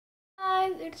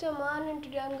guys, it's Aman and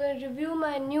today I'm going to review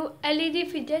my new LED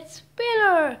fidget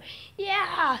spinner.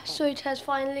 Yeah, so it has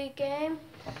finally came.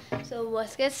 So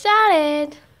let's get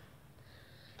started.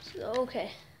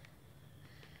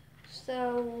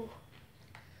 So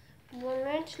 1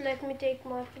 minute, let me take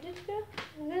my fidget spinner.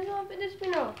 Where's my fidget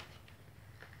spinner?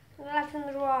 That's in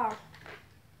the drawer.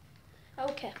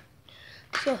 Okay,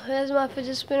 so here's my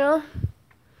fidget spinner.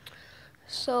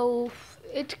 So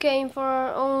it came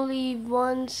for only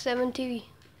 170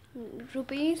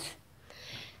 rupees.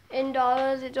 In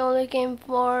dollars it only came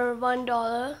for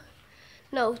 $1.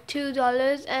 No,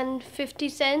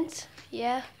 $2.50.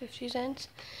 Yeah, 50 cents.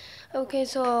 Okay,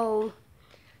 so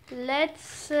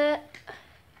let's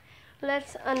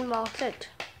unbox it.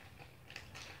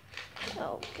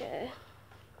 Okay,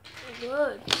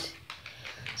 good.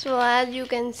 So as you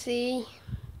can see,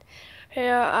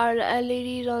 here are the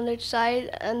LEDs on its side,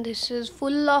 and this is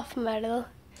full of metal.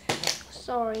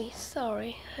 Sorry,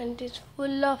 and it's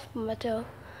full of metal,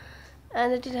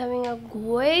 and it is having a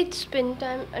great spin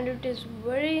time, and it is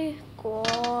very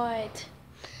quiet.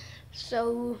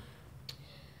 So,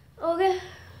 okay,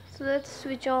 so let's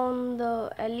switch on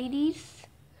the LEDs.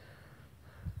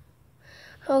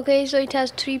 Okay, so it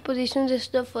has 3 positions. This is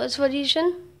the first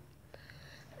position,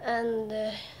 and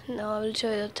now I will show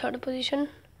you the third position.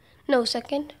 No,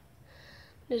 second.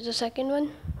 This is the second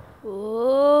one.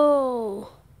 Whoa,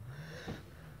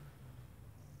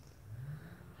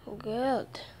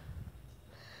 good.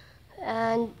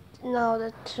 And now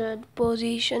the third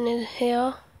position is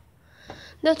here.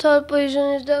 The third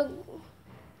position is the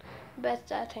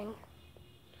best, I think.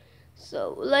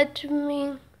 So let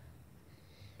me.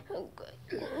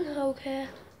 Okay.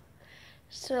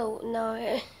 So now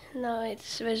it's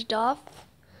switched off.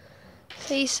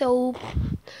 See, so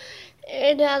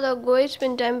it has a great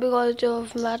spin time because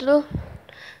of metal.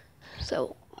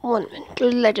 So 1 minute,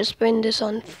 let us spin this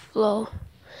on floor.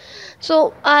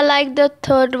 So I like the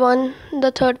third one, the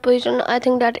third position. I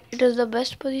think that it is the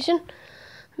best position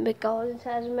because it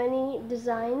has many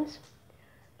designs.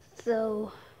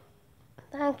 So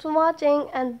thanks for watching,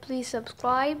 and please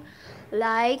subscribe,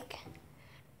 like,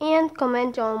 and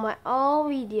comment on my all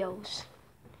videos.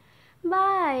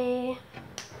 Bye.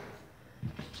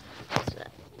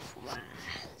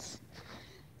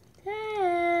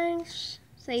 Thanks.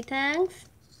 Say thanks.